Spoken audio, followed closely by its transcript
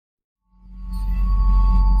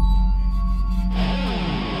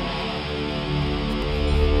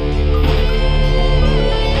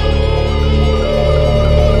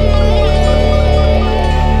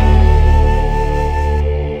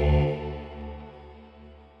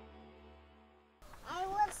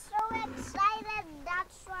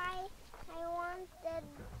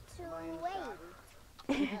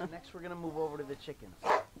Next we're going to move over to the chickens.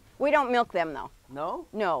 We don't milk them though. No?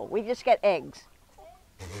 No, we just get eggs.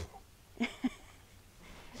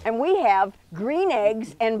 And we have green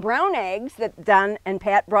eggs and brown eggs that Don and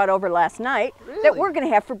Pat brought over last night that we're going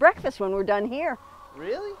to have for breakfast when we're done here.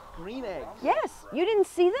 Really? Green eggs? Yes. You didn't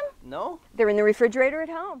see them? No. They're in the refrigerator at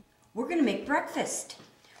home. We're going to make breakfast.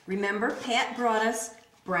 Remember, Pat brought us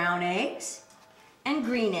brown eggs and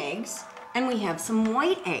green eggs, and we have some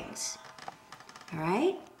white eggs. All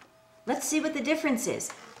right? Let's see what the difference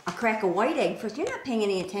is. I'll crack a white egg first. You're not paying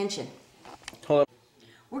any attention. Hold up.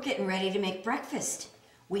 We're getting ready to make breakfast.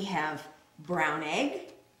 We have brown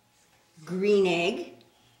egg, green egg,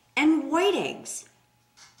 and white eggs.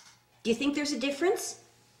 Do you think there's a difference?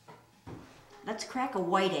 Let's crack a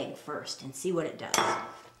white egg first and see what it does.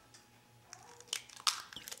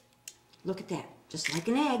 Look at that, just like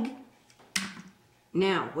an egg.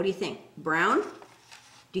 Now, what do you think? Brown?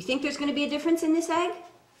 Do you think there's going to be a difference in this egg?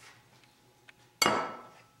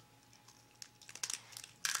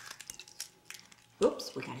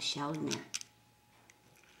 Oops, we got a shell in there.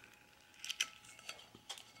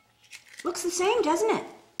 Looks the same, doesn't it?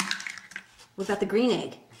 What about the green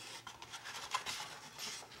egg?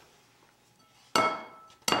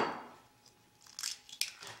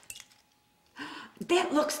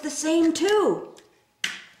 That looks the same too.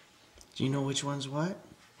 Do you know which one's what?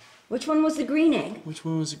 Which one was the green egg? Which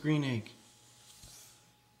one was the green egg?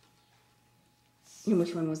 And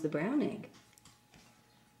which one was the brown egg?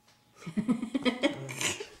 Not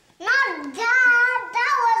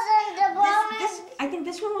that wasn't the brown egg. I think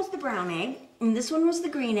this one was the brown egg, and this one was the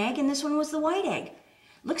green egg, and this one was the white egg.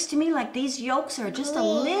 Looks to me like these yolks are just a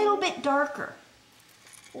little bit darker.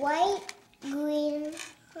 White, green.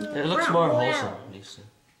 It looks Brown. more Brown. wholesome, Lisa,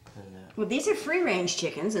 than that. Well, these are free-range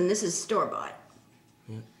chickens, and this is store-bought.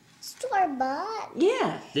 Store-bought.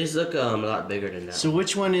 Yeah. These look a lot bigger than that. So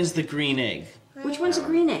which one is the green egg? Which one's a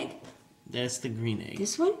green egg? That's the green egg.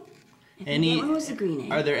 This one? I think Any? that one was the green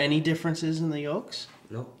egg. Are there any differences in the yolks?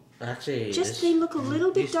 Nope. Actually, Just they look a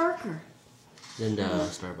little bit darker. than the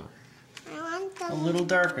Starbucks. I want the A little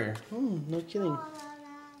darker. No kidding.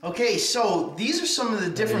 Okay, so these are some of the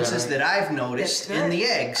differences that I've noticed That's in good. the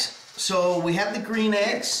eggs. So we have the green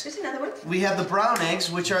eggs. There's another one. We have the brown eggs,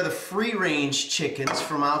 which are the free-range chickens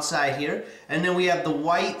from outside here. And then we have the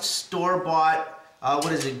white store-bought,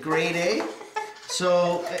 what is it, grade A?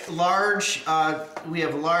 So large, we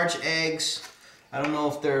have large eggs. I don't know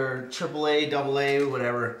if they're AAA, AA,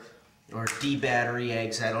 whatever, or D battery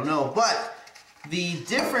eggs, I don't know. But the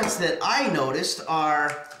difference that I noticed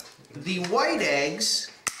are the white eggs,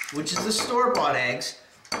 which is the store-bought eggs,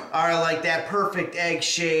 are like that perfect egg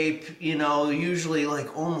shape, you know, usually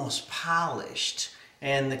like almost polished.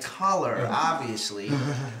 And the color, obviously,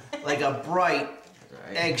 like a bright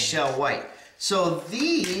eggshell white. So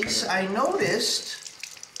these, I noticed,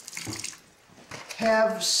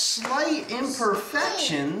 have slight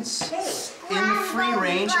imperfections in the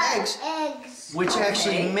free-range eggs, which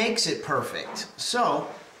actually makes it perfect. So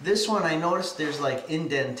this one, I noticed there's like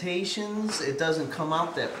indentations. It doesn't come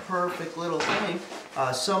out that perfect little thing.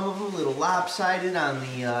 Some of them a little lopsided on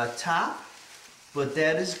the top, but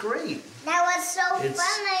that is great. That was so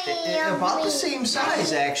funny. About the same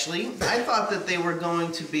size, actually. I thought that they were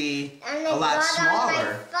going to be a lot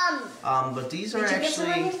smaller, but these are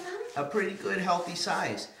actually a pretty good, healthy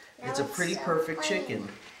size. It's a pretty perfect chicken.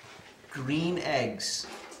 Green eggs.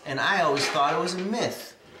 And I always thought it was a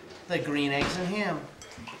myth, the green eggs and ham.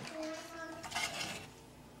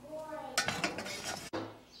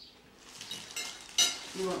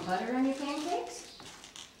 You want butter on your pancakes?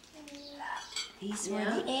 These were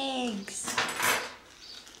the eggs.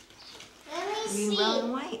 Let me Green, see. brown,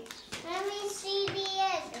 and white. Let me see the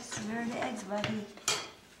eggs. Where are the eggs, buddy?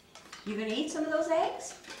 You gonna eat some of those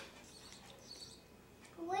eggs?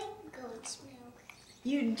 I like goat's milk.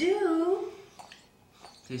 You do?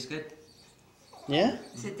 Tastes good. Yeah?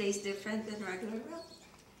 Does it taste different than regular milk?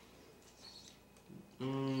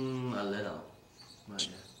 A little. But,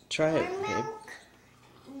 yeah. Try it, Our babe.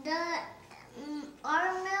 milk,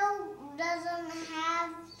 our milk doesn't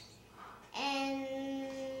have any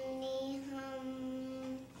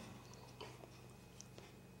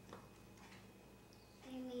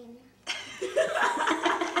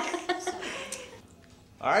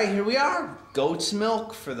Alright, here we are. Goat's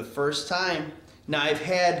milk for the first time. Now, I've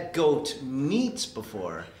had goat meats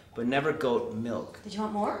before, but never goat milk. Did you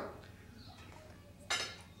want more?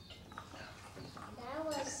 That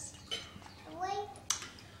was I like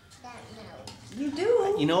that milk. You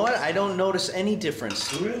do. You know what? I don't notice any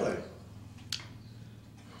difference. Really?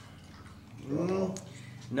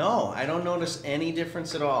 No, I don't notice any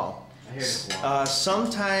difference at all.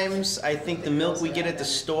 Sometimes I think the milk we get at the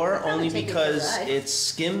store, only because it's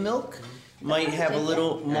skim milk, might have a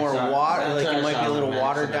little more water, like it might be a little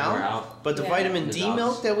watered down. But the vitamin D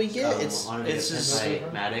milk that we get, it's just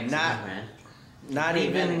not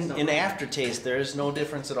even an aftertaste. There is no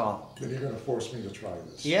difference at all. Then you're gonna force me to try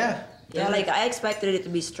this. Yeah. Yeah, like I expected it to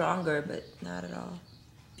be stronger, but not at all.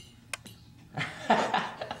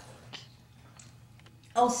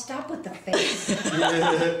 Oh, stop with the face.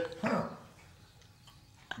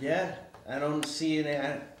 Yeah, I don't see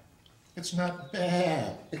it. It's not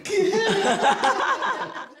bad.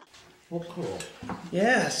 Well, cool.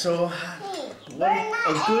 Yeah, so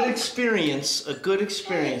a good experience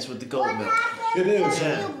with the goat milk. It is.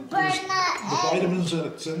 Yeah. The vitamins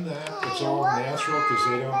that's in that, it's all natural because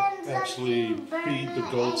they don't actually feed the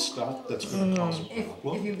goat stuff that's going to cause a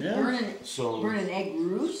problem. So burn an egg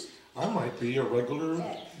roost. I might be a regular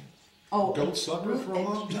goat sucker for a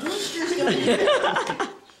long time.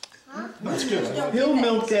 That's good. He'll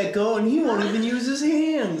milk that goat and he won't even use his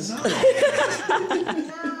hands. No.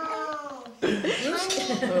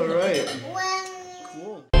 All right. When